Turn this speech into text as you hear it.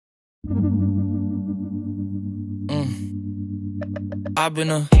I've been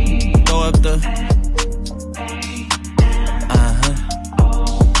a throw up the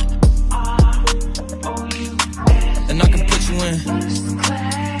and I can put you in.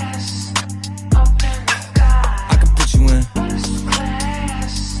 I can put you in.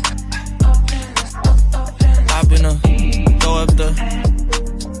 I've been a throw up the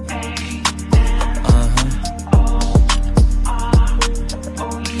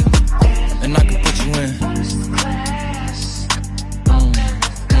and I can put you in.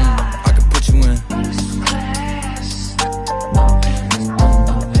 I can put you in.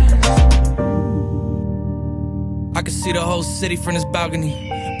 I can see the whole city from this balcony.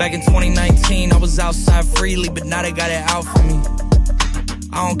 Back in 2019, I was outside freely, but now they got it out for me.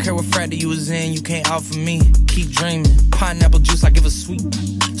 I don't care what frat you was in, you can't out for me. Keep dreaming, pineapple juice, I give a sweet,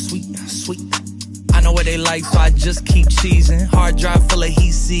 sweet, sweet. I know what they like, so I just keep cheesing. Hard drive full of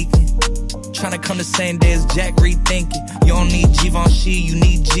heat seeking. Tryna come the same day as Jack, rethinking. You don't need Givenchy, you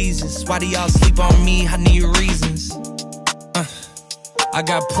need Jesus. Why do y'all sleep on me? I need reasons. I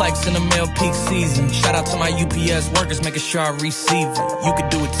got Plex in the mail peak season. Shout out to my UPS workers, making sure I receive it. You could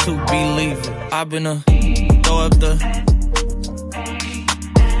do it too, believe it. I've been a throw up the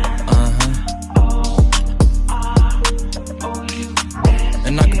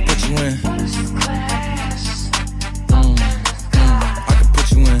and I can put you in. I can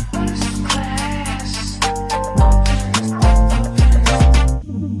put you in.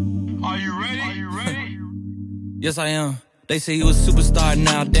 Are you ready? Yes, I am. They say he was a superstar,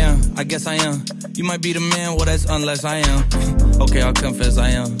 now damn, I guess I am. You might be the man, well that's unless I am. Okay, I'll confess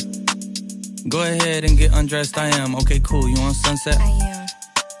I am. Go ahead and get undressed, I am. Okay, cool, you on Sunset? I am.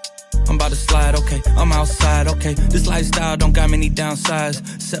 I'm about to slide, okay, I'm outside, okay. This lifestyle don't got many downsides,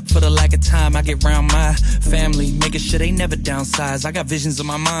 except for the lack of time I get around my family, making sure they never downsize. I got visions of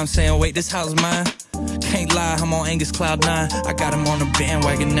my mom saying, wait, this house mine. Can't lie, I'm on Angus Cloud 9. I got him on the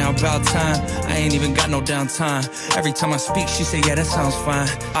bandwagon now, about time. I ain't even got no downtime. Every time I speak, she say, yeah, that sounds fine.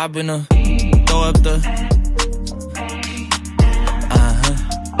 I've been a throw up the